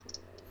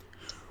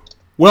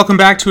Welcome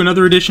back to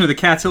another edition of the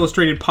Cats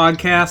Illustrated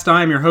podcast.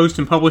 I am your host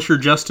and publisher,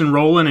 Justin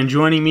Rowland, and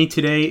joining me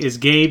today is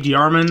Gabe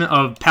Diarman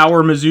of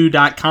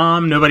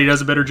PowerMizzou.com. Nobody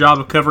does a better job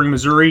of covering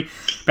Missouri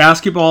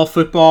basketball,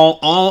 football,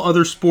 all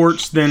other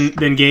sports than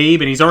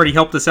Gabe, and he's already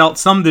helped us out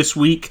some this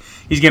week.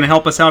 He's going to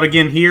help us out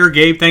again here.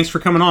 Gabe, thanks for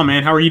coming on,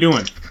 man. How are you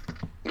doing?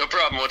 No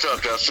problem. What's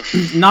up,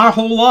 Justin? Not a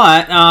whole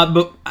lot,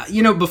 but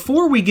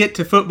before we get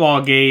to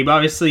football, Gabe,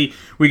 obviously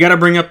we got to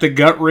bring up the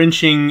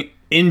gut-wrenching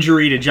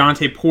injury to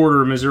Jontay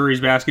Porter,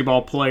 Missouri's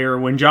basketball player.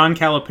 When John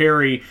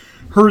Calipari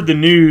heard the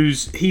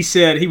news, he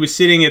said he was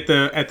sitting at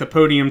the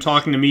podium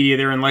talking to media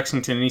there in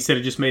Lexington, and he said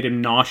it just made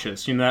him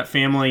nauseous. That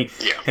family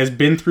has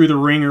been through the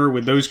ringer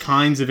with those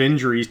kinds of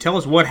injuries. Tell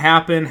us what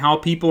happened, how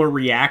people are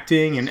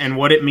reacting, and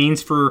what it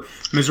means for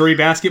Missouri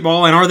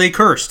basketball, and are they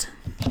cursed?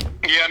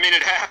 Yeah,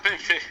 it happened.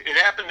 It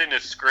happened in a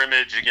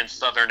scrimmage against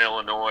Southern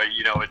Illinois.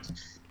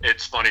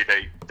 It's funny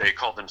they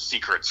call them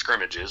secret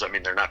scrimmages.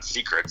 They're not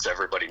secrets.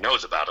 Everybody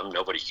knows about them.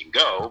 Nobody can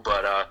go.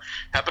 But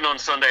happened on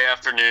Sunday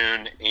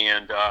afternoon,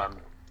 and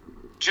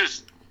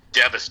just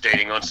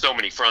devastating on so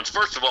many fronts.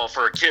 First of all,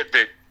 for a kid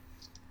that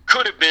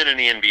could have been in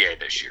the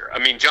NBA this year.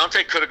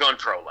 Jontay could have gone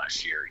pro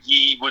last year.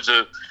 He was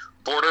a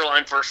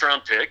borderline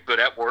first-round pick, but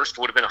at worst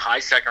would have been a high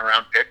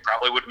second-round pick,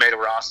 probably would have made a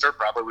roster,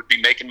 probably would be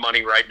making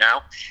money right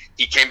now.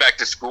 He came back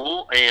to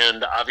school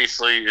and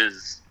obviously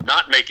is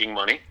not making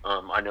money.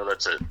 I know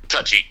that's a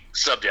touchy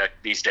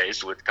subject these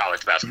days with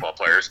college basketball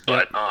players,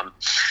 but,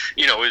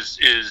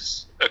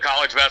 is a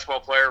college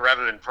basketball player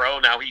rather than pro.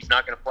 Now he's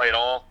not going to play at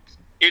all.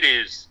 It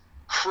is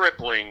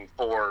crippling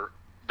for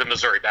the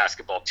Missouri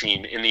basketball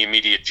team in the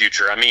immediate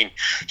future.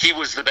 He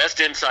was the best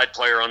inside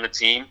player on the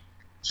team.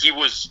 He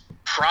was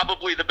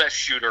probably the best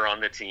shooter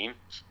on the team.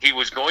 He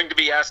was going to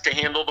be asked to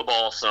handle the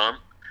ball some.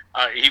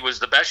 He was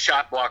the best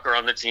shot blocker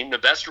on the team, the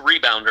best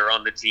rebounder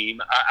on the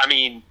team.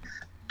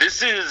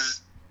 This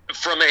is,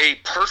 from a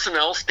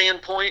personnel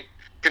standpoint,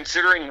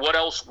 considering what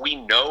else we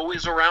know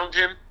is around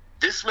him,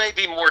 this may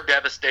be more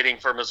devastating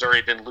for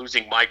Missouri than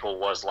losing Michael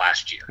was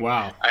last year.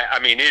 Wow.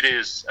 It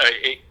is.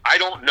 I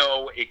don't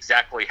know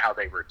exactly how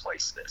they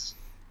replace this.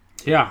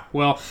 Yeah,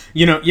 well,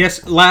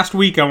 yes, last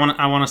week I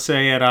want to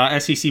say at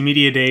SEC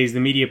Media Days, the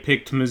media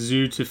picked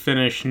Mizzou to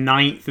finish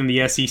 9th in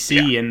the SEC,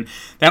 and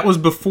that was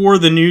before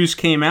the news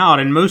came out,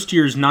 and most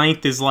years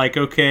 9th is like,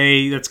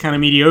 okay, that's kind of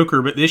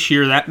mediocre, but this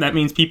year that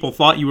means people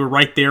thought you were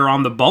right there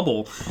on the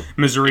bubble,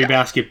 Missouri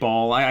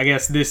basketball. I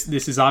guess this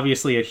is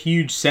obviously a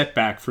huge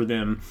setback for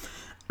them.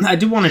 I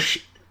do want to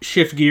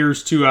shift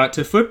gears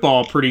to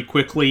football pretty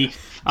quickly.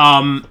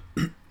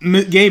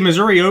 Gabe,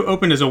 Missouri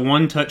opened as a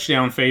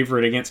 1-touchdown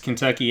favorite against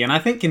Kentucky, and I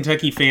think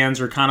Kentucky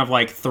fans are kind of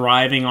like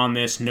thriving on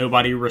this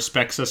nobody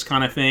respects us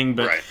kind of thing,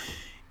 but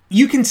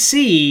you can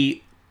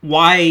see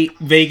why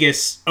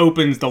Vegas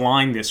opens the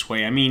line this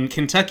way.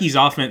 Kentucky's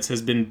offense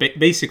has been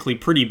basically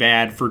pretty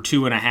bad for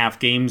 2.5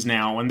 games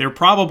now, and they're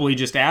probably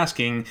just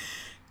asking,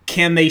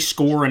 can they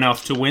score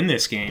enough to win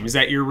this game? Is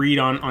that your read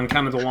on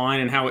kind of the line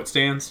and how it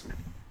stands?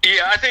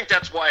 Yeah, I think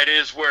that's why it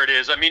is where it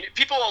is.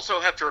 People also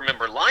have to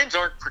remember, lines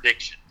aren't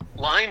prediction.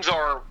 Lines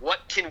are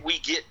what can we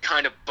get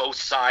kind of both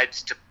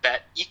sides to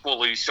bet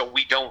equally so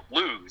we don't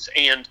lose.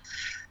 And,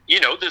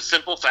 the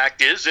simple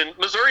fact is, and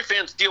Missouri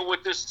fans deal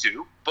with this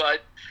too,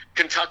 but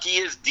Kentucky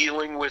is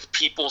dealing with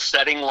people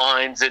setting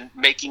lines and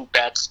making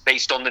bets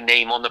based on the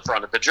name on the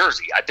front of the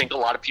jersey. I think a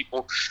lot of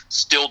people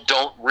still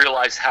don't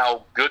realize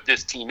how good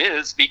this team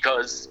is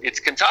because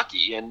it's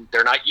Kentucky and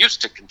they're not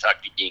used to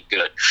Kentucky being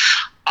good.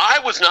 I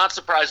was not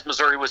surprised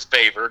Missouri was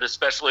favored,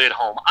 especially at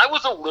home. I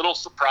was a little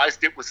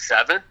surprised it was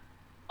 7.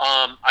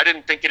 I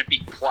didn't think it'd be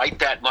quite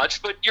that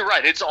much, but you're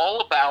right. It's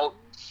all about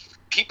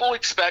people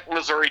expect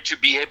Missouri to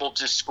be able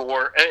to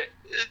score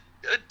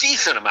a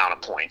decent amount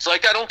of points. I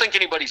don't think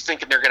anybody's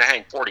thinking they're going to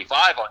hang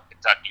 45 on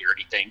Kentucky or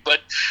anything,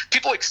 but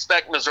people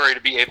expect Missouri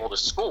to be able to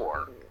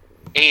score.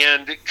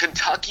 And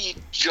Kentucky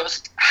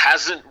just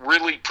hasn't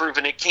really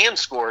proven it can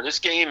score. This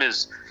game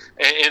is,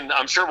 and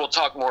I'm sure we'll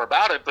talk more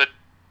about it, but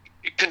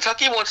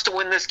Kentucky wants to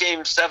win this game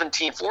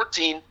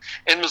 17-14,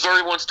 and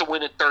Missouri wants to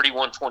win it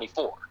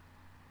 31-24.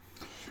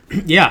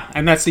 Yeah,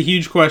 and that's the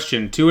huge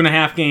question.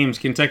 2.5 games,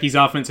 Kentucky's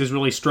offense has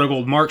really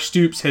struggled. Mark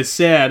Stoops has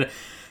said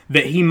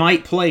that he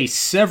might play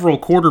several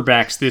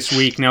quarterbacks this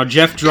week. Now,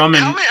 Jeff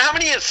Drummond... How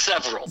many is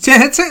several?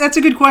 That's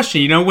a good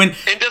question. And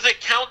does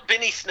it count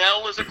Benny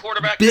Snell as a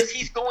quarterback? Because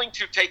he's going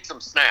to take some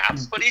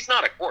snaps, but he's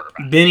not a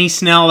quarterback. Benny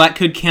Snell, that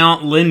could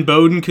count. Lynn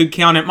Bowden could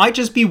count. It might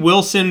just be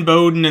Wilson,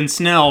 Bowden, and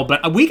Snell,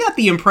 but we got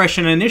the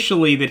impression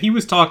initially that he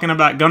was talking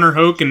about Gunnar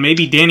Hoke and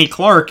maybe Danny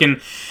Clark,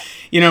 and...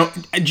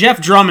 Jeff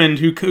Drummond,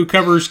 who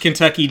covers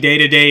Kentucky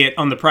day-to-day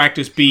on the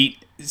practice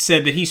beat,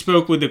 said that he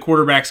spoke with the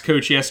quarterback's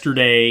coach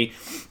yesterday,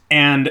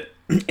 and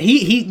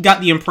he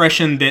got the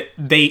impression that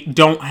they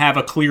don't have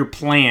a clear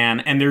plan,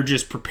 and they're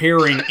just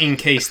preparing in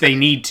case they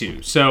need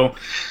to. So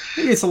I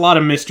think it's a lot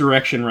of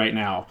misdirection right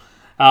now.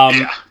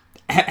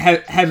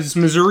 Have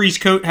Missouri's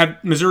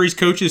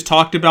coaches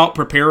talked about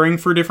preparing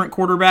for different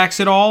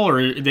quarterbacks at all, or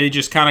are they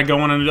just kind of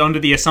going under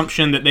the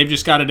assumption that they've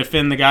just got to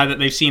defend the guy that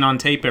they've seen on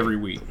tape every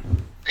week?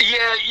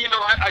 Yeah,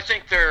 I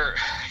think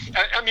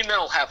I mean,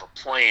 they'll have a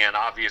plan,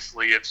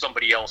 obviously, if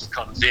somebody else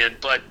comes in.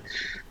 But,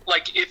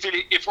 like,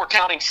 if we're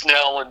counting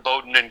Snell and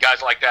Bowden and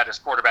guys like that as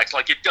quarterbacks,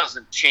 like, it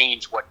doesn't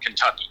change what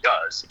Kentucky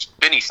does.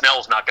 Benny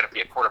Snell's not going to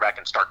be a quarterback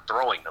and start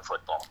throwing the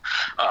football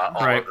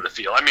all over the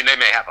field. I mean, they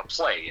may have a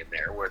play in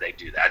there where they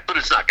do that, but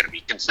it's not going to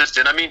be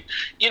consistent. I mean,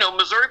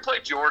 Missouri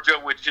played Georgia,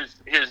 which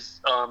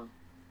is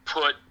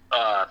put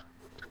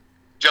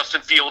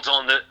Justin Fields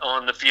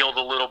on the field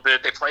a little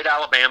bit. They played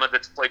Alabama,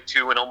 that's played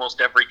 2 in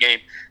almost every game.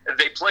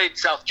 They played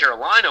South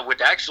Carolina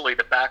with actually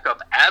the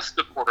backup as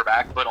the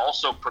quarterback, but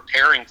also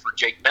preparing for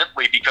Jake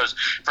Bentley because,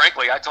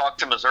 frankly, I talked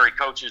to Missouri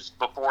coaches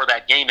before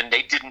that game, and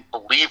they didn't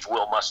believe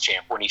Will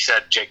Muschamp when he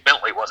said Jake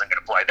Bentley wasn't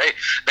going to play.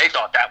 They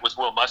thought that was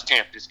Will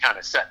Muschamp just kind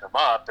of setting them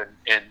up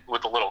and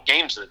with a little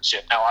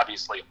gamesmanship. Now,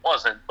 obviously, it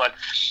wasn't. But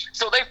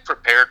so they've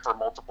prepared for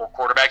multiple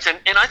quarterbacks.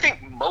 And I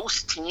think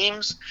most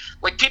teams,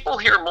 like, people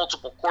hear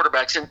multiple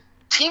quarterbacks, and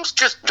teams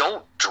just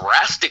don't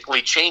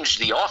drastically change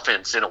the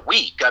offense in a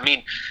week. I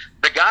mean,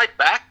 the guy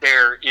back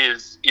there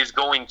is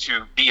going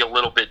to be a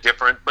little bit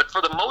different, but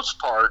for the most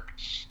part,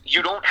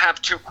 you don't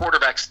have two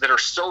quarterbacks that are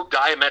so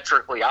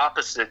diametrically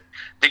opposite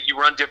that you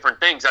run different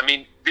things. I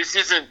mean, this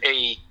isn't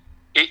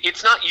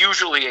it's not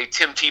usually a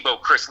Tim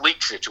Tebow, Chris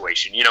Leak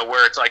situation,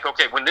 where it's like,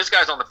 okay, when this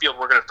guy's on the field,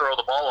 we're going to throw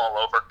the ball all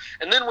over,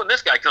 and then when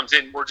this guy comes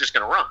in, we're just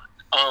going to run.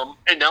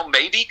 And now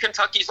maybe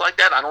Kentucky's like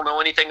that. I don't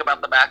know anything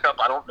about the backup.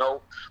 I don't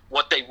know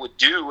what they would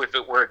do if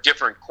it were a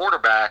different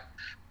quarterback.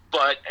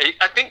 But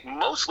I think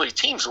mostly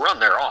teams run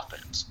their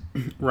offense.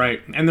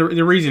 Right. And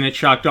the reason it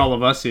shocked all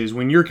of us is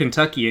when you're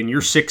Kentucky and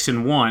you're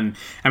 6-1,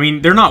 I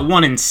mean, they're not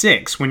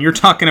 1-6. When you're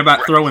talking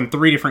about throwing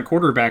 3 different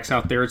quarterbacks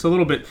out there, it's a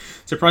little bit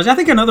surprising. I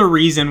think another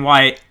reason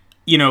why,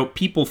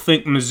 people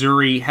think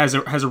Missouri has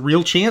a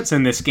real chance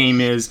in this game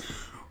is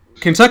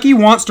Kentucky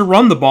wants to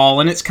run the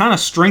ball, and it's kind of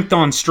strength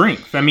on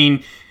strength. I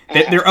mean,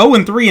 they're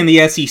 0-3 in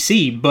the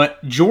SEC,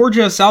 but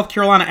Georgia, South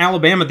Carolina,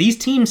 Alabama, these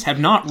teams have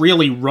not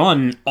really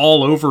run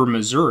all over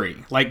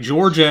Missouri. Like,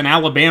 Georgia and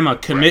Alabama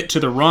commit to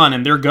the run,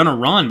 and they're going to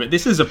run, but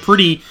this is a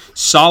pretty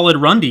solid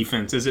run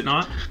defense, is it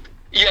not?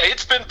 Yeah,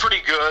 it's been pretty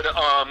good.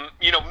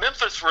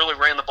 Memphis really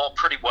ran the ball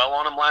pretty well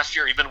on them last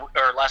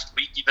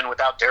week, even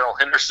without Darrell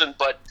Henderson.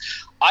 But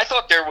I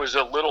thought there was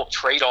a little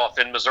trade-off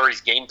in Missouri's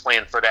game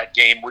plan for that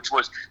game, which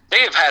was they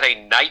have had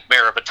a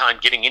nightmare of a time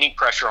getting any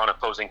pressure on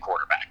opposing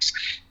quarterbacks.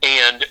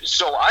 And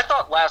so I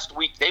thought last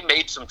week they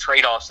made some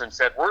trade-offs and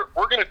said, we're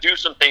going to do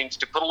some things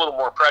to put a little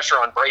more pressure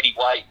on Brady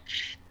White.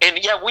 And,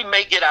 yeah, we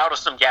may get out of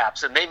some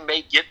gaps, and they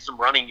may get some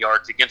running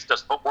yards against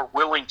us, but we're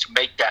willing to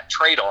make that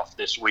trade-off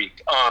this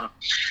week.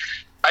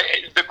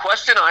 The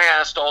question I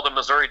asked all the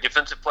Missouri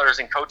defensive players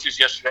and coaches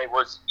yesterday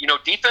was,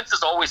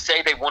 defenses always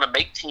say they want to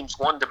make teams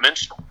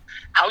one-dimensional.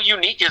 How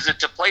unique is it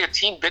to play a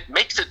team that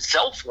makes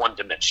itself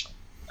one-dimensional?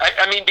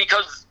 I mean,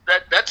 because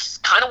that's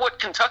kind of what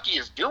Kentucky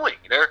is doing.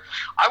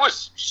 I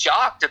was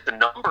shocked at the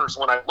numbers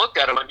when I looked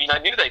at them. I mean, I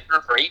knew they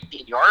threw for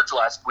 18 yards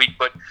last week,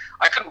 but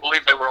I couldn't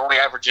believe they were only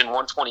averaging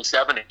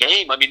 127 a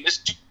game. I mean, this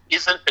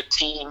isn't a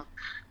team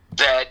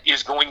that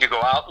is going to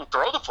go out and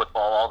throw the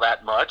football all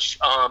that much.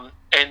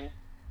 And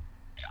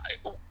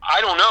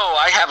I don't know.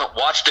 I haven't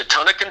watched a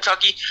ton of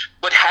Kentucky,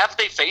 but have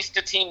they faced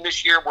a team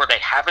this year where they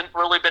haven't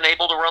really been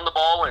able to run the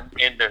ball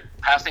and the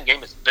passing game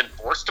has been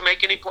forced to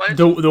make any plays?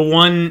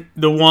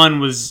 The one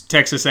was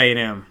Texas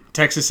A&M.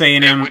 Texas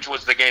A&M, which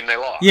was the game they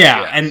lost.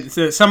 Yeah, and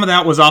some of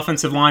that was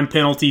offensive line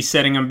penalties,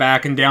 setting them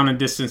back and down in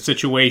distance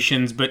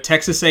situations. But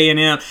Texas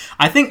A&M,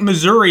 I think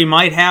Missouri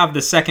might have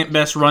the second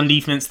best run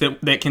defense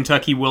that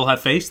Kentucky will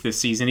have faced this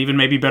season, even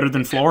maybe better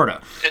than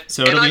Florida.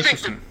 So it'll be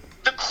interesting.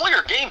 The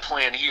clear game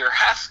plan here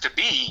has to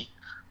be,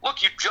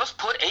 look, you just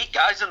put 8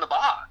 guys in the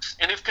box.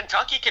 And if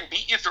Kentucky can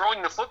beat you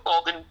throwing the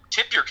football, then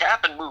tip your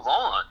cap and move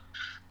on.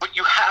 But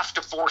you have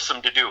to force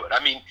them to do it.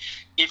 I mean,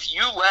 if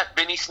you let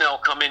Benny Snell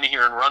come in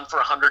here and run for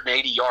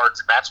 180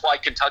 yards, and that's why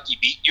Kentucky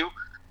beat you,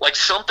 like,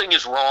 something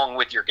is wrong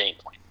with your game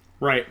plan.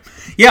 Right.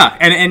 Yeah,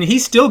 and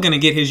he's still going to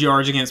get his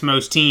yards against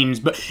most teams.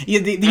 But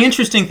the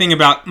interesting thing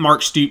about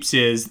Mark Stoops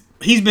is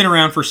he's been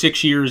around for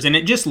 6 years, and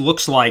it just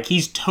looks like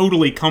he's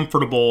totally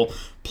comfortable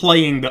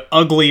playing the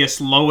ugliest,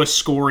 lowest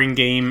scoring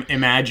game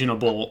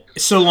imaginable.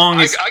 So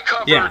long as I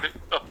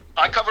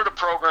covered a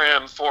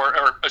program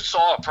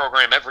saw a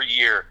program every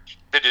year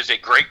that is a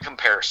great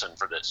comparison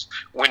for this.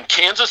 When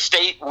Kansas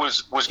State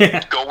was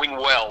going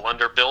well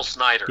under Bill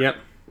Snyder,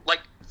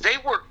 like, they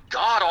were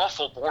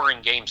god-awful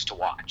boring games to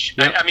watch.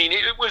 Yep. I mean,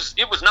 it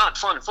was not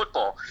fun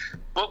football.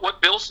 But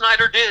what Bill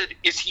Snyder did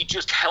is he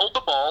just held the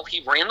ball.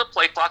 He ran the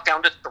play clock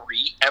down to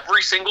 3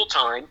 every single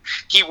time.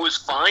 He was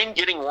fine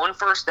getting 1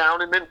 first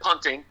down and then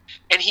punting.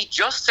 And he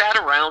just sat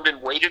around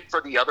and waited for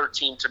the other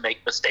team to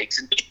make mistakes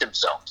and beat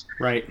themselves.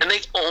 Right. And they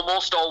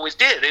almost always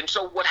did. And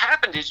so what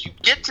happened is you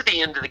get to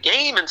the end of the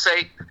game and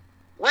say,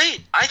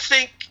 wait, I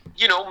think,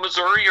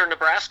 Missouri or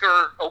Nebraska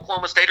or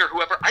Oklahoma State or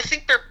whoever, I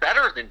think they're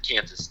better than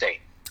Kansas State.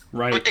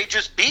 Right. But they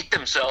just beat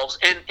themselves.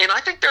 And I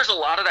think there's a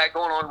lot of that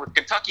going on with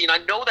Kentucky. And I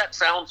know that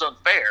sounds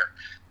unfair,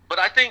 but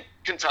I think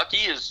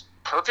Kentucky is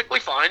perfectly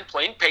fine,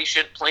 playing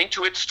patient, playing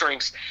to its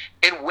strengths,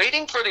 and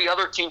waiting for the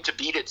other team to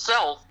beat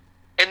itself.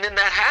 And then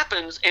that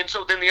happens, and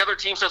so then the other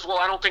team says, well,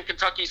 I don't think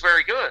Kentucky's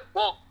very good.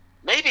 Well,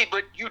 maybe,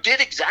 but you did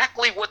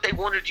exactly what they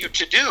wanted you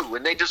to do,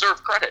 and they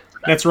deserve credit for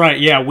that. That's right.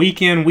 Yeah,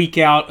 week in, week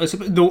out.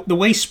 The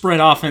way spread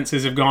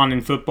offenses have gone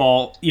in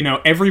football,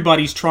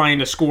 everybody's trying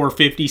to score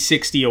 50,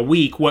 60 a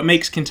week. What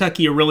makes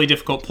Kentucky a really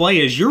difficult play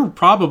is you're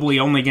probably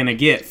only going to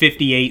get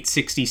 58,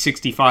 60,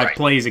 65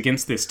 plays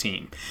against this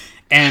team.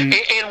 And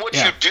what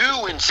you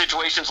do in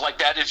situations like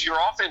that is your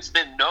offense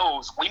then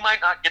knows we might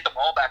not get the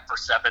ball back for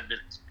 7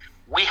 minutes.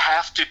 We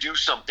have to do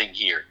something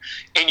here.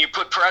 And you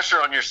put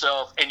pressure on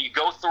yourself, and you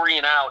go 3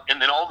 and out,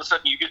 and then all of a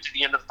sudden you get to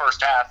the end of the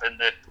first half, and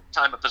the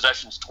time of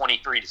possession is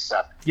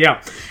 23-7.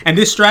 Yeah, and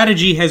this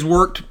strategy has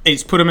worked.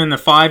 It's put them in the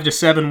 5 to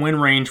 7 win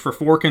range for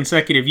 4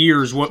 consecutive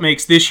years. What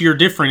makes this year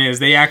different is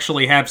they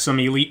actually have some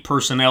elite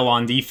personnel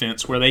on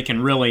defense where they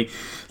can really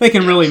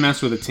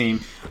mess with a team.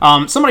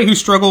 Somebody who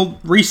struggled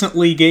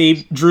recently,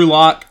 Gabe, Drew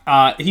Lock.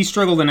 He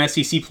struggled in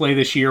SEC play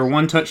this year.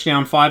 1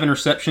 touchdown, 5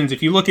 interceptions.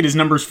 If you look at his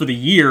numbers for the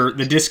year,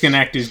 the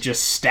disconnect is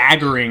just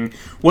staggering.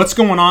 What's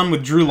going on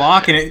with Drew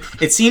Lock? And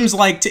it seems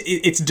like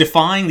it's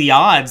defying the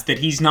odds that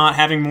he's not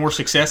having more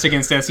success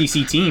against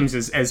SEC teams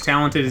as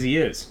talented as he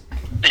is.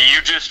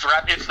 You just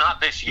it's not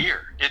this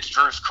year. It's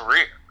Drew's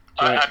career.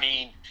 Right. I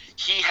mean,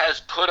 he has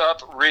put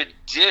up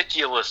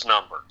ridiculous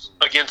numbers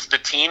against the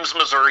teams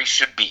Missouri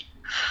should beat,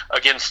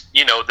 against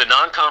the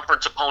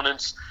non-conference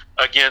opponents,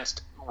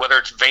 against whether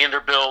it's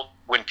Vanderbilt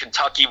when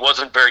Kentucky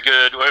wasn't very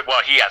good.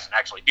 Well, he hasn't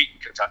actually beaten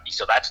Kentucky,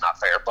 so that's not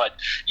fair. But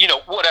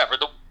whatever,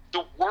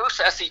 the worst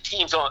SEC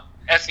teams on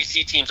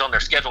their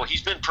schedule,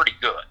 he's been pretty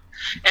good.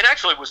 And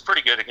actually was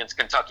pretty good against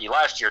Kentucky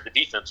last year. The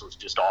defense was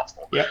just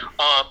awful. Yep.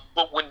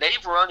 But when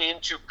they've run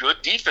into good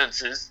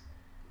defenses,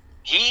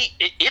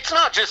 it's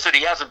not just that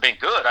he hasn't been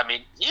good. I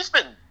mean, he's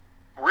been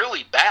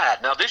really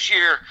bad. Now, this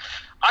year,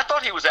 I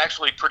thought he was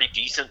actually pretty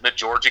decent in the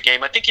Georgia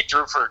game. I think he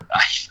threw for,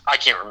 I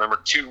can't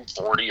remember,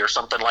 240 or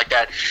something like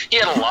that. He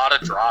had a lot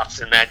of drops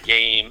in that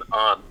game.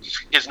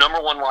 His number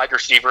 1 wide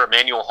receiver,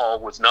 Emmanuel Hall,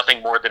 was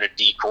nothing more than a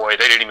decoy.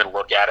 They didn't even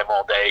look at him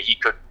all day.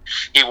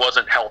 He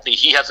wasn't healthy.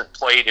 He hasn't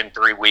played in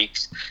 3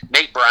 weeks.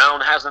 Nate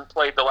Brown hasn't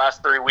played the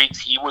last 3 weeks.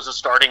 He was a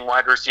starting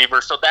wide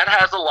receiver, so that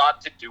has a lot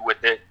to do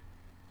with it.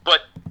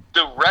 But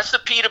the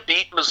recipe to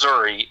beat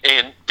Missouri,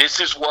 and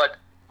this is what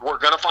we're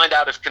going to find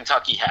out if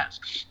Kentucky has.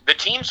 The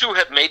teams who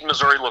have made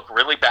Missouri look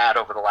really bad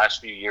over the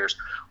last few years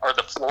are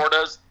the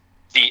Floridas,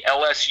 the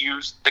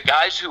LSUs, the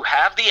guys who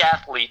have the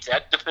athletes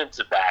at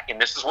defensive back,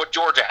 and this is what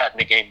Georgia had in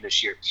the game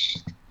this year,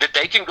 that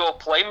they can go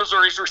play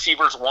Missouri's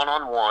receivers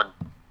one-on-one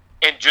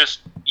and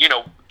just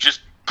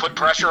put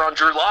pressure on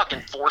Drew Lock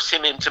and force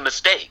him into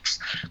mistakes.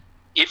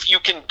 If you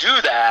can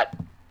do that,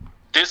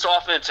 this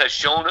offense has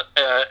shown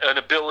an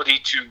ability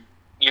to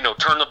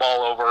turn the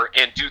ball over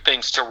and do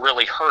things to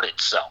really hurt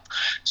itself.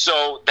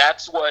 So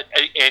that's what,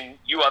 and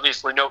you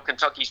obviously know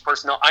Kentucky's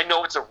personnel. I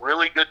know it's a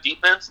really good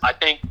defense. I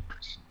think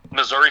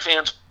Missouri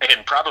fans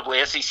and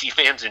probably SEC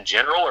fans in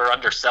general are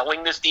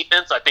underselling this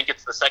defense. I think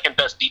it's the second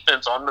best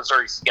defense on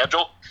Missouri's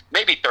schedule,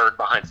 maybe third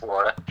behind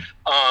Florida.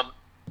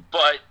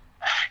 But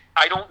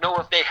I don't know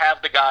if they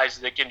have the guys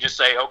that can just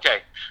say, okay,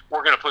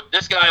 we're going to put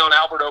this guy on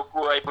Albert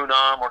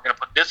Okwuegbunam, we're going to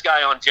put this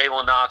guy on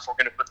Jalen Knox, we're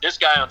going to put this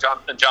guy on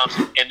Jonathan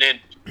Johnson, and then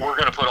we're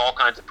going to put all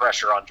kinds of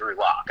pressure on Drew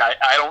Lock.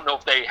 I don't know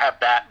if they have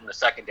that in the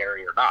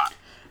secondary or not.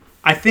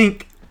 I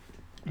think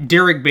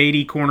Derek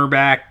Beatty,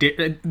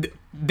 cornerback,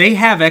 they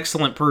have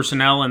excellent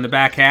personnel in the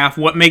back half.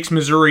 What makes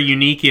Missouri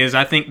unique is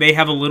I think they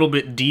have a little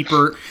bit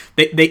deeper.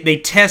 They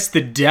test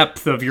the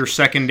depth of your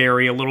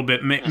secondary a little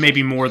bit,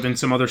 maybe more than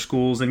some other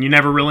schools, and you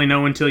never really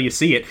know until you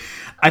see it.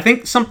 I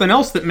think something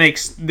else that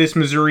makes this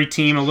Missouri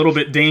team a little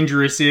bit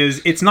dangerous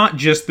is it's not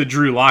just the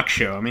Drew Lock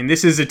show. I mean,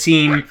 this is a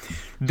team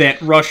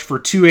that rushed for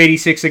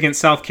 286 against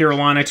South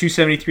Carolina,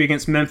 273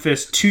 against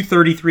Memphis,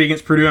 233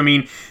 against Purdue. I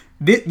mean,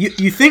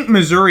 you think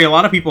Missouri, a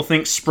lot of people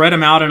think spread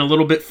them out and a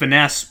little bit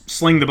finesse,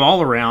 sling the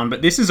ball around,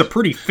 but this is a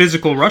pretty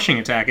physical rushing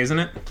attack, isn't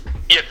it?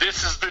 Yeah,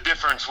 this is the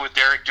difference with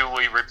Derek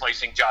Dooley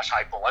replacing Josh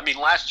Heupel. I mean,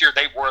 last year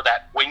they were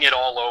that wing it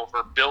all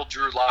over, build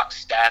Drew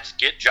Lock's stats,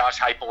 get Josh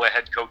Heupel a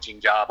head coaching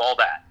job, all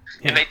that.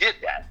 Yeah. And they did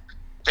that.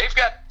 They've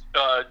got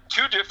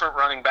 2 different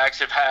running backs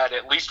have had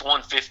at least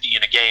 150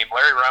 in a game.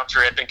 Larry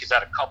Roundtree, I think, has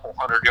had a couple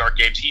 100-yard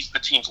games. He's the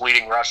team's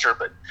leading rusher,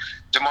 but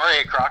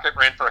Demaria Crockett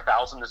ran for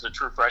 1,000 as a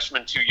true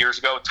freshman 2 years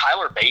ago.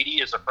 Tyler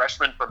Beatty is a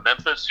freshman from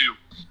Memphis who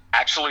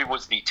actually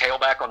was the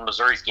tailback on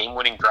Missouri's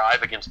game-winning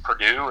drive against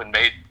Purdue and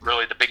made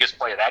really the biggest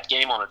play of that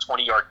game on a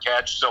 20-yard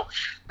catch. So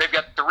they've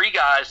got 3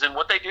 guys, and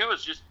what they do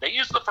is just they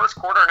use the first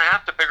quarter and a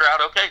half to figure out,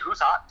 okay, who's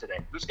hot today?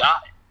 Who's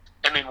got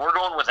it? I mean, we're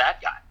going with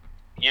that guy.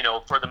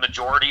 For the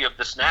majority of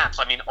the snaps.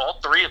 I mean,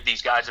 all 3 of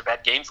these guys have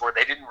had games where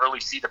they didn't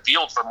really see the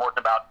field for more than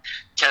about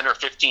 10 or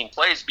 15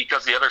 plays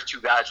because the other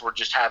 2 guys were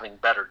just having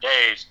better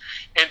days.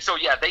 And so,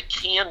 yeah, they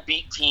can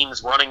beat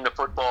teams running the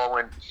football.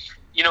 And,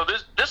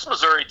 this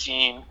Missouri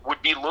team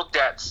would be looked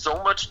at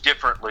so much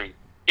differently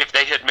if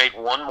they had made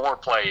one more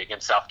play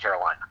against South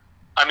Carolina.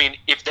 I mean,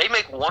 if they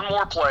make one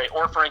more play,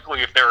 or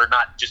frankly, if there are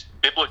not just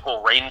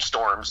biblical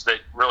rainstorms that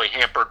really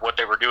hampered what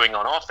they were doing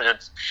on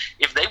offense,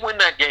 if they win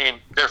that game,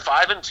 they're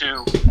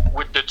 5-2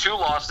 with the 2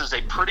 losses,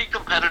 a pretty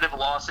competitive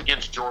loss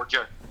against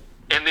Georgia,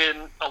 and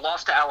then a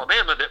loss to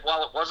Alabama that,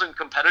 while it wasn't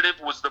competitive,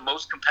 was the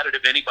most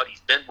competitive anybody's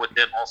been with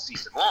them all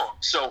season long.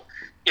 So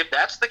if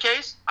that's the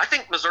case, I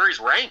think Missouri's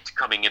ranked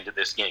coming into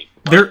this game.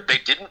 They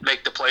didn't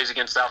make the plays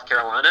against South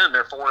Carolina, and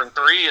they're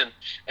 4-3,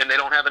 and they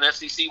don't have an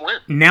SEC win.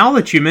 Now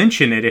that you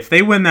mention it, if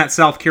they win that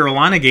South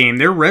Carolina game,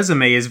 their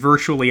resume is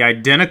virtually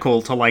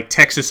identical to like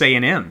Texas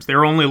A&M's.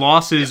 Their only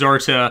losses are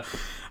to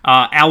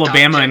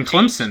Alabama and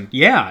Clemson.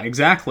 Yeah,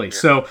 exactly. Yeah.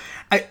 So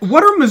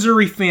what are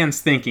Missouri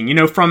fans thinking? You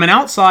know, from an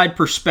outside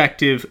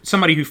perspective,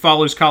 somebody who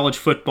follows college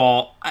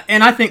football,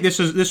 and I think this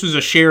was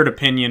a shared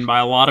opinion by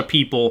a lot of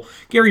people.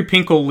 Gary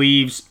Pinkel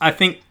leaves. I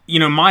think, you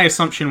know, my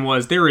assumption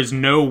was there is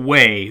no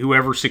way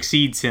whoever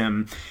succeeds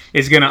him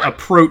is going to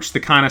approach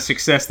the kind of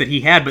success that he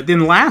had. But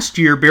then last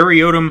year, Barry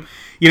Odom,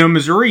 you know,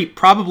 Missouri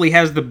probably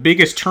has the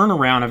biggest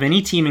turnaround of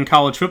any team in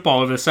college football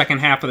over the second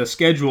half of the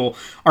schedule.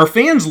 Are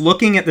fans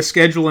looking at the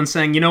schedule and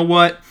saying, you know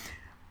what?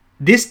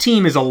 This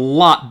team is a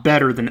lot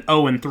better than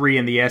 0-3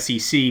 in the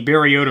SEC.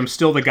 Barry Odom's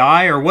still the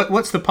guy, or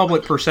what's the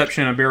public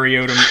perception of Barry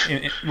Odom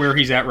where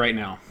he's at right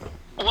now?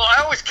 Well, I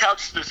always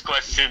couch this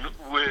question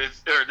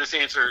this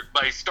answer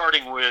by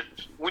starting with,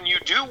 when you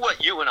do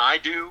what you and I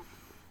do,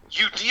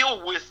 you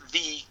deal with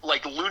the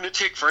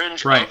lunatic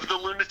fringe of the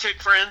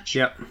lunatic fringe.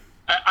 Yep.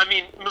 I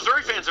mean,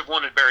 Missouri fans have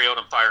wanted Barry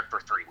Odom fired for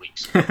 3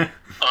 weeks. A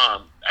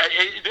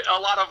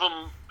lot of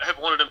them have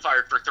wanted him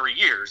fired for 3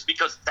 years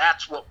because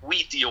that's what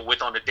we deal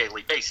with on a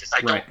daily basis.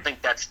 I don't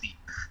think that's the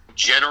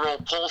general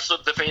pulse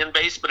of the fan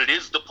base, but it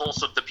is the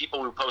pulse of the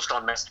people who post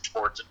on message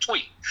boards and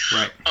tweet.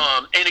 Right.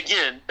 And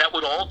again, that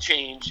would all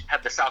change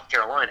had the South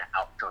Carolina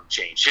outcome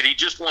changed. Had he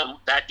just won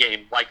that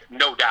game,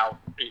 no doubt,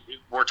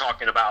 we're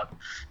talking about,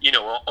 you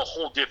know, a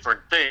whole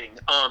different thing.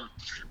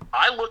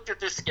 I looked at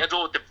this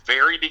schedule at the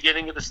very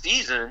beginning of the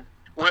season,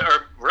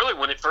 or really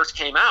when it first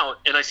came out,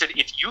 and I said,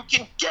 if you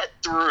can get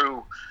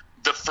through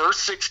the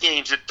first 6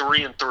 games at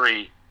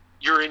 3-3,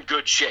 you're in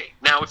good shape.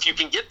 Now, if you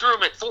can get through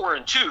them at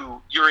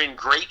 4-2, you're in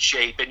great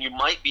shape, and you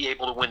might be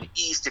able to win the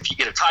East if you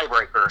get a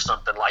tiebreaker or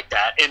something like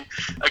that. And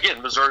again,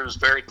 Missouri was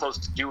very close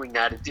to doing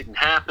that. It didn't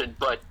happen,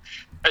 but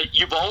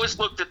you've always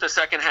looked at the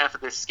second half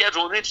of this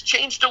schedule, and it's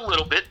changed a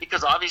little bit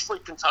because obviously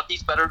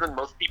Kentucky's better than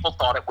most people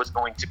thought it was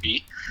going to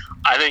be.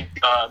 I think,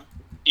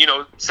 you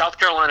know, South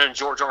Carolina and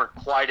Georgia aren't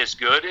quite as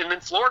good, and then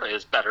Florida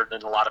is better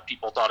than a lot of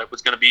people thought it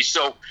was going to be.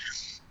 So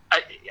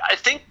I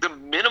think the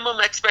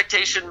minimum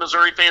expectation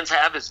Missouri fans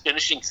have is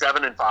finishing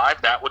 7-5.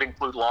 That would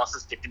include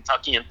losses to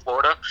Kentucky and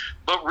Florida.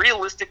 But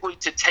realistically,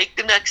 to take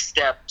the next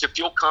step, to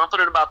feel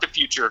confident about the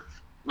future,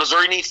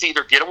 Missouri needs to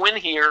either get a win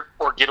here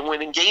or get a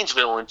win in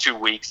Gainesville in 2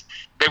 weeks.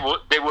 They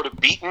would have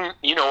beaten,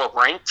 you know, a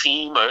ranked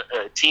team, a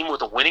team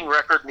with a winning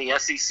record in the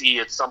SEC.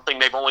 It's something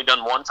they've only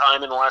done one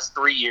time in the last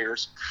 3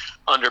 years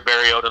under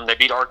Barry Odom. They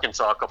beat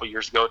Arkansas a couple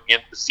years ago at the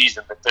end of the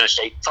season. They finished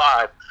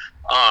 8-5.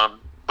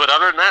 But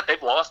other than that,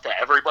 they've lost to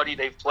everybody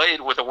they've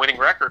played with a winning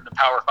record in the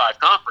Power 5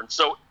 conference.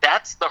 So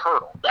that's the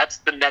hurdle. That's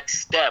the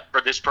next step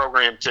for this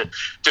program to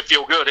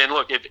feel good. And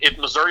look, if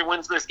Missouri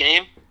wins this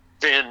game,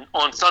 then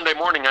on Sunday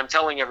morning, I'm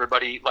telling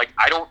everybody,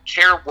 I don't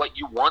care what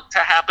you want to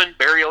happen.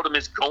 Barry Odom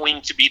is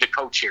going to be the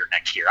coach here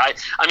next year. I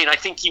mean, I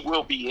think he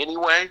will be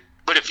anyway.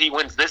 But if he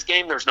wins this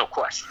game, there's no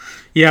question.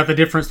 Yeah, the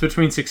difference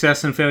between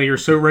success and failure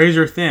is so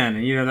razor thin.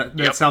 And, you know,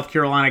 that South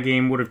Carolina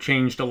game would have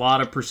changed a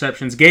lot of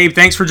perceptions. Gabe,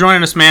 thanks for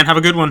joining us, man. Have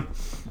a good one.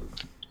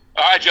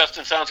 All right,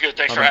 Justin. Sounds good.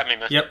 Thanks for having me,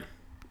 man. Yep.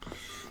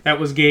 That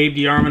was Gabe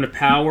DeArmond of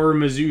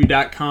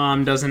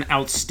PowerMizzou.com. Does an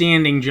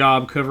outstanding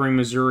job covering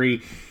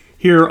Missouri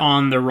here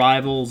on the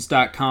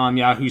Rivals.com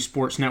Yahoo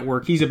Sports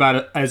Network. He's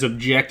about as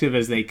objective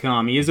as they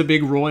come. He is a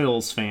big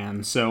Royals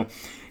fan, so,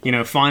 you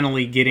know,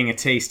 finally getting a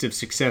taste of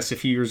success a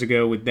few years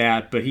ago with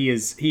that, but he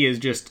is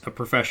just a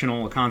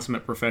professional, a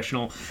consummate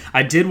professional.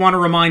 I did want to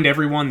remind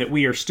everyone that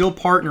we are still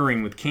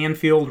partnering with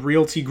Canfield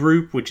Realty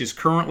Group, which is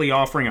currently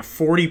offering a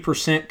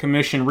 40%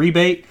 commission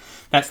rebate.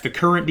 That's the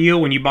current deal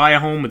when you buy a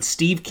home with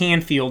Steve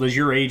Canfield as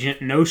your agent.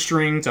 No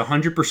strings,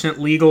 100%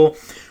 legal.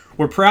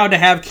 We're proud to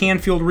have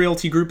Canfield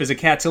Realty Group as a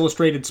Cats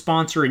Illustrated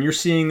sponsor, and you're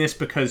seeing this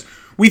because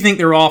we think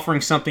they're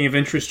offering something of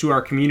interest to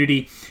our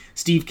community.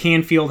 Steve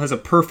Canfield has a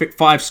perfect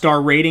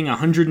 5-star rating,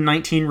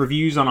 119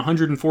 reviews on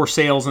 104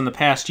 sales in the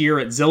past year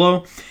at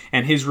Zillow,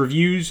 and his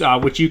reviews,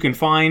 which you can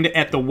find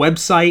at the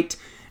website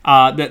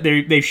that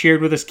they've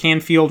shared with us,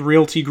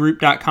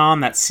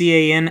 CanfieldRealtyGroup.com. That's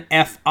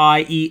CanField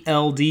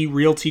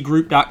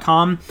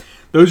Realtygroup.com.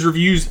 Those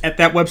reviews at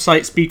that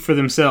website speak for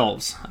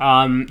themselves.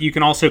 You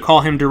can also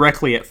call him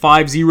directly at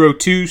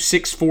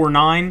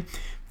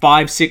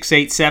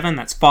 502-649-5687.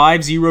 That's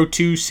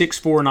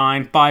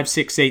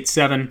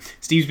 502-649-5687.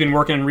 Steve's been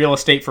working in real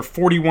estate for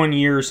 41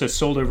 years, has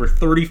sold over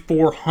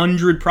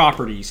 3,400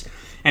 properties,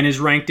 and is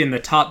ranked in the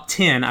top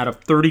 10 out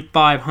of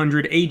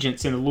 3,500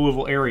 agents in the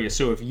Louisville area.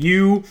 So if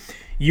you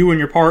and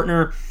your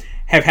partner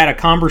have had a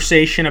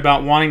conversation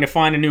about wanting to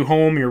find a new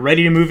home, you're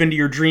ready to move into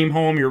your dream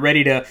home, you're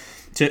ready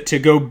to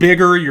go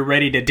bigger, you're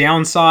ready to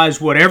downsize,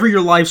 whatever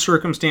your life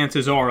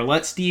circumstances are,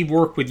 let Steve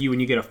work with you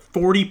and you get a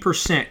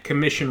 40%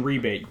 commission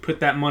rebate. You put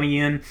that money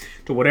in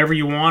to whatever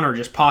you want or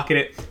just pocket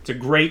it. It's a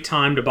great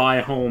time to buy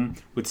a home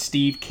with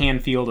Steve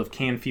Canfield of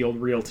Canfield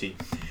Realty.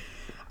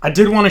 I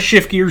did want to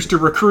shift gears to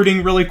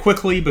recruiting really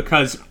quickly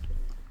because,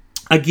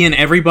 again,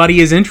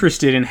 everybody is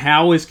interested in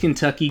how is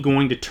Kentucky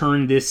going to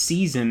turn this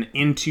season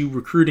into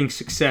recruiting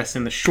success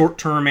in the short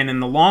term and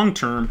in the long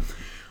term.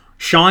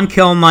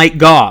 Shonkel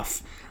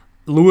Knight-Goff,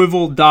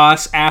 Louisville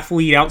DOS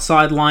athlete,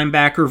 outside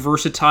linebacker,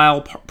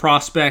 versatile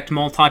prospect,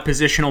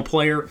 multi-positional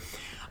player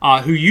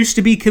who used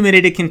to be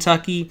committed to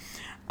Kentucky,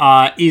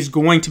 is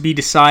going to be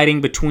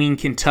deciding between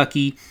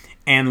Kentucky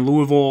and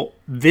Louisville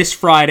this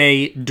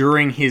Friday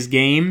during his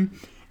game.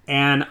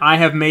 And I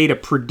have made a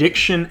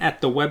prediction at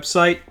the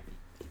website.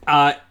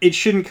 It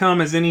shouldn't come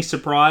as any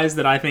surprise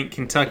that I think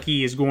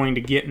Kentucky is going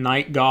to get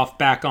Knight-Goff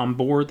back on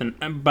board, and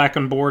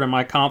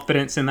my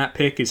confidence in that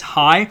pick is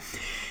high.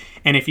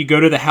 And if you go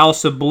to the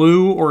House of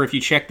Blue, or if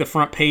you check the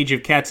front page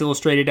of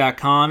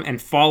CatsIllustrated.com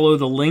and follow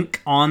the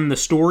link on the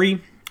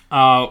story,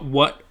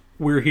 what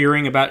we're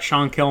hearing about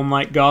Shonkel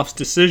Knight-Goff's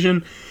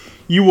decision,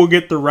 you will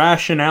get the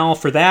rationale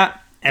for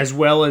that, as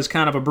well as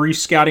kind of a brief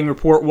scouting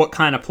report, what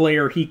kind of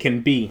player he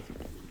can be.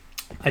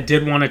 I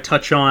did want to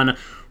touch on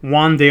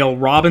Wan'Dale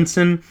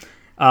Robinson.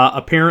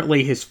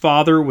 Apparently his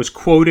father was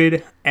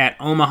quoted at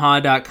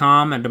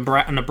Omaha.com, a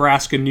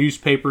Nebraska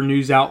newspaper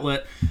news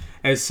outlet,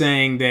 as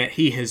saying that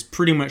he has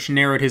pretty much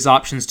narrowed his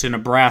options to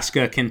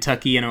Nebraska,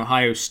 Kentucky, and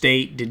Ohio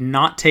State. Did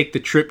not take the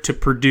trip to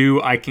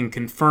Purdue, I can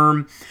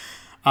confirm.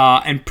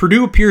 And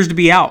Purdue appears to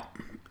be out.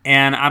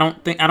 And I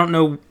don't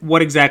know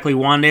what exactly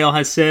Wan'Dale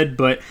has said,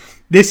 but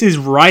this is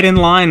right in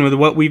line with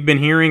what we've been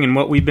hearing and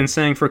what we've been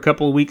saying for a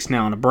couple of weeks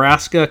now.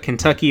 Nebraska,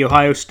 Kentucky,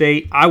 Ohio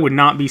State. I would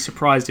not be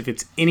surprised if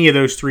it's any of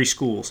those three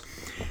schools.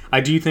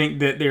 I do think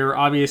that there are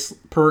obvious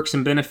perks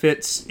and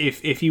benefits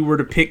if you were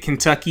to pick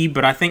Kentucky,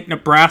 but I think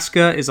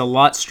Nebraska is a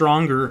lot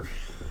stronger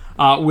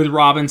with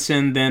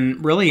Robinson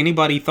than really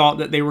anybody thought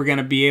that they were going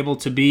to be able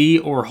to be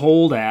or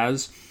hold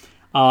as.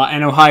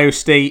 And Ohio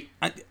State,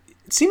 it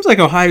seems like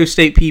Ohio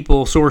State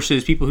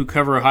sources, people who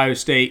cover Ohio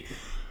State,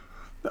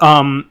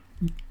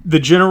 the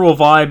general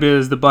vibe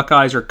is the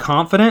Buckeyes are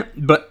confident,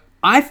 but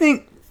I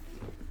think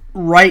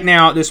right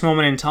now at this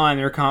moment in time,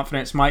 their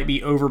confidence might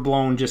be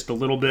overblown just a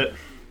little bit.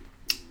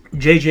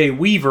 J.J.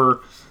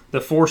 Weaver, the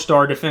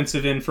 4-star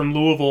defensive end from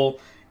Louisville,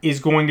 is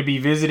going to be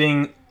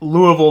visiting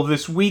Louisville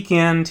this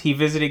weekend. He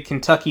visited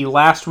Kentucky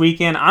last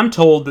weekend. I'm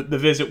told that the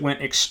visit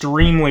went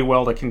extremely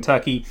well to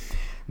Kentucky,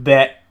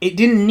 that it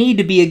didn't need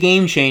to be a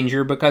game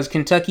changer because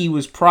Kentucky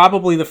was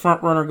probably the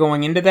front runner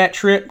going into that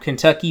trip.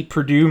 Kentucky,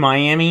 Purdue,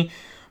 Miami.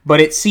 But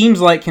it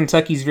seems like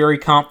Kentucky's very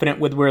confident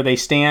with where they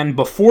stand.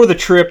 Before the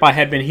trip, I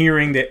had been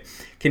hearing that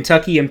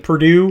Kentucky and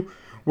Purdue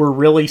were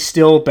really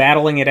still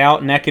battling it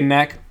out neck and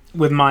neck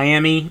with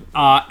Miami,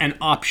 an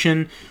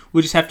option.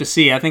 We'll just have to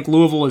see. I think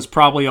Louisville is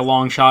probably a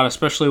long shot,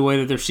 especially the way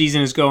that their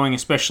season is going,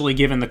 especially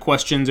given the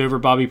questions over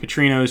Bobby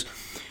Petrino's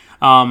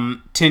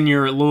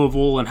tenure at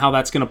Louisville and how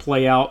that's going to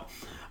play out.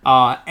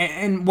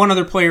 And one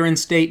other player in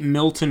state,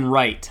 Milton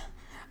Wright.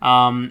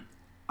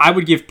 I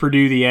would give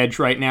Purdue the edge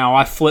right now.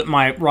 I flipped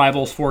my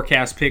Rivals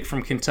forecast pick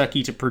from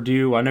Kentucky to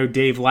Purdue. I know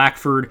Dave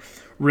Lackford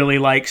really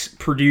likes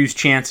Purdue's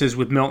chances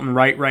with Milton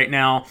Wright right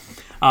now.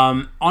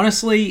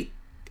 Honestly,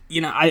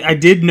 I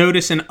did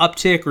notice an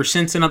uptick or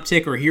sense an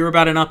uptick or hear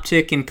about an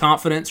uptick in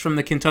confidence from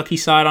the Kentucky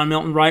side on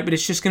Milton Wright, but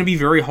it's just going to be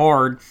very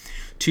hard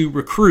to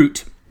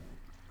recruit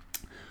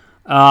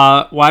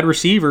wide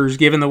receivers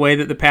given the way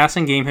that the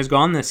passing game has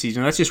gone this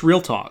season. That's just real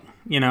talk,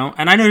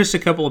 And I noticed a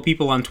couple of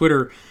people on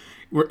Twitter,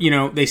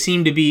 they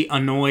seem to be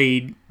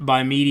annoyed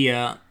by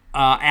media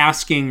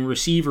asking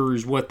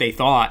receivers what they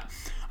thought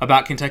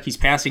about Kentucky's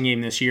passing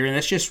game this year, and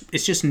it's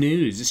just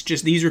news. It's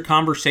just these are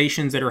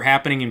conversations that are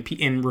happening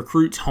in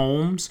recruits'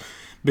 homes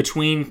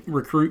between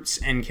recruits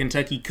and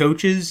Kentucky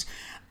coaches.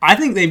 I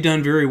think they've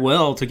done very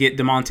well to get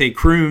DeMonte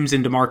Crooms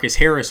and DeMarcus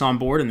Harris on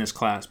board in this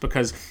class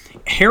because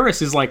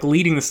Harris is like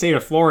leading the state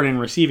of Florida in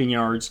receiving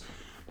yards,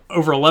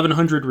 over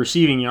 1,100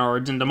 receiving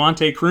yards, and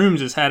DeMonte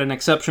Crooms has had an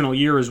exceptional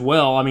year as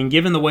well. I mean,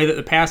 given the way that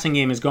the passing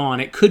game has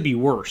gone, it could be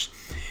worse.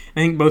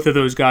 I think both of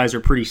those guys are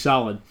pretty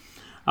solid.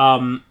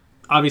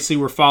 Obviously,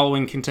 we're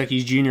following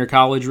Kentucky's junior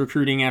college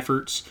recruiting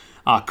efforts.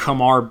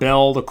 Kamar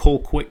Bell, the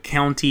Colquitt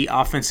County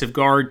offensive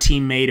guard,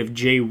 teammate of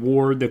Jay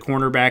Ward, the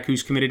cornerback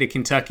who's committed to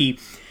Kentucky.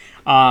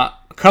 A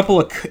couple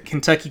of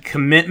Kentucky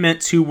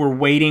commitments who were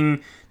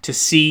waiting to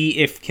see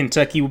if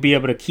Kentucky will be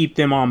able to keep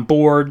them on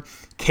board.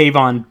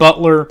 Kayvon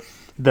Butler,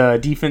 the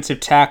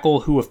defensive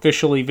tackle who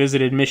officially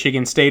visited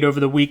Michigan State over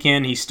the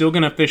weekend. He's still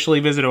going to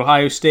officially visit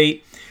Ohio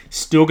State,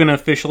 still going to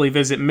officially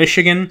visit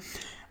Michigan.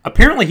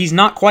 Apparently, he's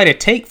not quite a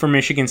take for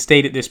Michigan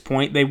State at this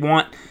point. They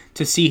want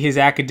to see his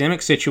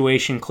academic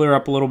situation clear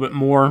up a little bit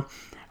more.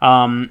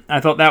 I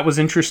thought that was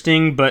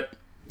interesting, but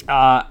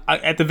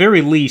at the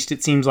very least,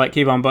 it seems like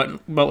Kayvon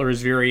Butler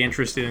is very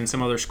interested in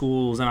some other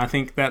schools, and I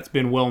think that's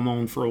been well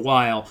known for a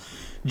while.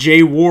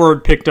 Jay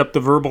Ward picked up the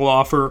verbal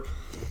offer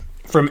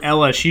from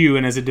LSU,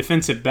 and as a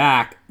defensive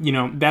back,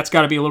 that's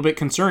got to be a little bit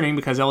concerning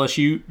because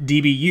LSU,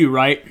 DBU,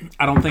 right?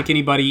 I don't think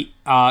anybody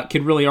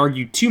could really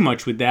argue too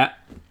much with that.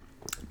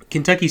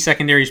 Kentucky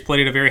secondary's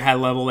played at a very high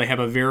level. They have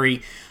a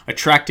very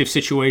attractive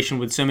situation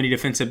with so many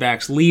defensive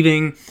backs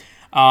leaving.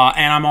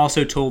 And I'm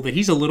also told that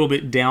he's a little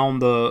bit down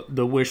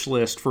the wish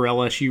list for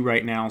LSU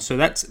right now. So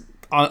that's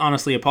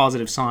honestly a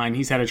positive sign.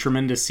 He's had a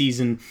tremendous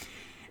season.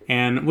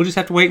 And we'll just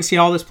have to wait and see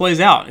how all this plays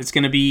out. It's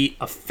going to be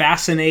a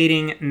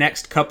fascinating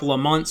next couple of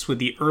months with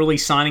the early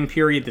signing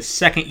period, the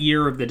second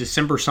year of the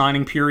December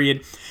signing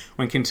period,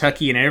 when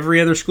Kentucky and every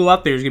other school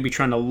out there is going to be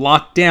trying to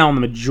lock down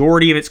the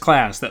majority of its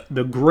class,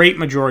 the great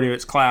majority of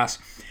its class,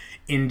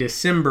 in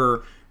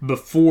December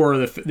before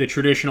the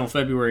traditional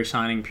February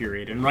signing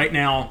period. And right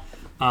now,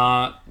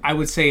 I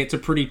would say it's a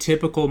pretty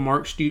typical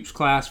Mark Stoops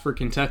class for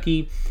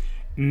Kentucky.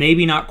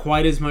 Maybe not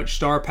quite as much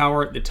star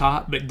power at the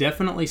top, but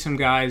definitely some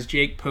guys,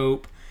 Jake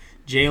Pope,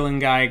 Jalen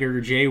Geiger,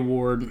 Jay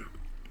Ward,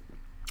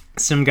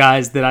 some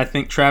guys that I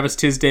think Travis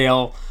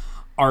Tisdale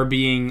are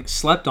being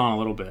slept on a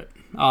little bit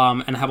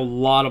and have a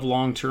lot of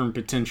long-term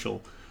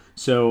potential.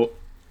 So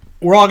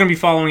we're all going to be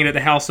following it at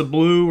the House of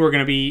Blue. We're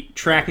going to be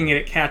tracking it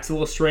at Cats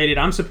Illustrated.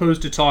 I'm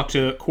supposed to talk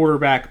to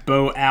quarterback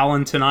Bo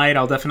Allen tonight.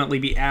 I'll definitely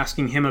be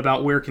asking him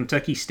about where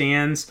Kentucky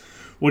stands,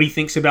 what he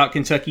thinks about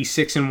Kentucky's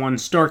 6-1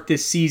 start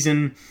this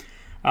season,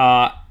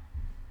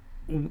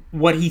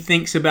 what he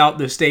thinks about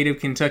the state of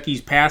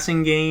Kentucky's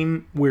passing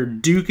game, where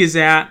Duke is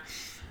at,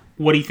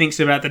 what he thinks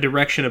about the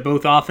direction of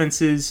both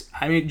offenses.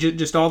 I mean,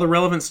 just all the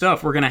relevant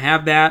stuff. We're going to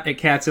have that at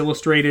Cats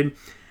Illustrated.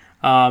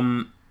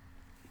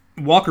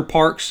 Walker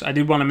Parks, I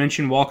did want to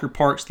mention Walker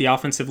Parks, the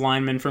offensive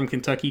lineman from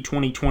Kentucky,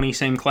 2020,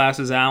 same class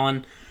as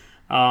Allen,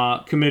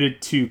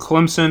 committed to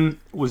Clemson.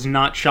 Was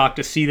not shocked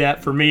to see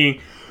that. For me,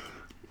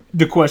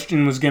 the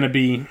question was going to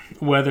be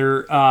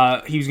whether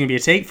he was going to be a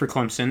take for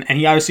Clemson, and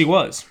he obviously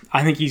was.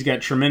 I think he's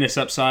got tremendous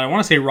upside. I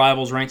want to say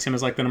Rivals ranks him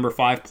as like the number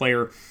 5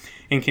 player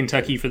in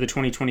Kentucky for the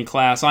 2020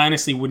 class. I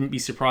honestly wouldn't be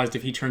surprised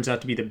if he turns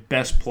out to be the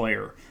best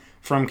player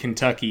from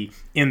Kentucky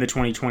in the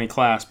 2020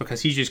 class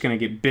because he's just going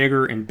to get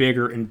bigger and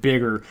bigger and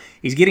bigger.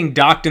 He's getting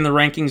docked in the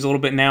rankings a little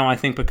bit now, I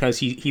think, because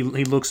he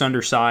looks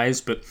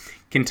undersized, but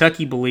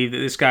Kentucky believed that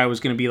this guy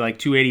was going to be like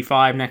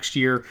 285 next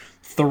year,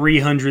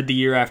 300 the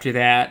year after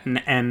that,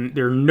 and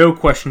there are no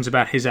questions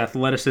about his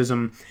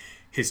athleticism,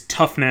 his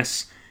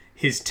toughness,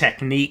 his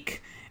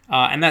technique,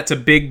 and that's a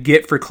big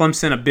get for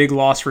Clemson, a big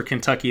loss for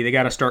Kentucky. They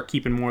got to start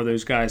keeping more of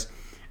those guys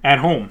at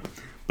home.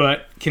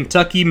 But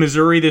Kentucky,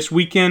 Missouri this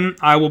weekend,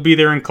 I will be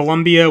there in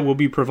Columbia. We'll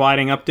be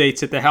providing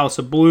updates at the House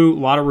of Blue, a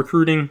lot of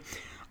recruiting,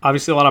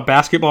 obviously a lot of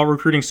basketball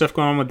recruiting stuff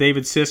going on with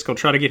David Sisk. I'll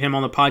try to get him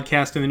on the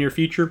podcast in the near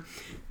future.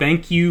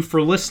 Thank you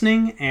for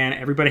listening, and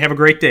everybody have a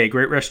great day.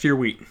 Great rest of your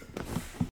week.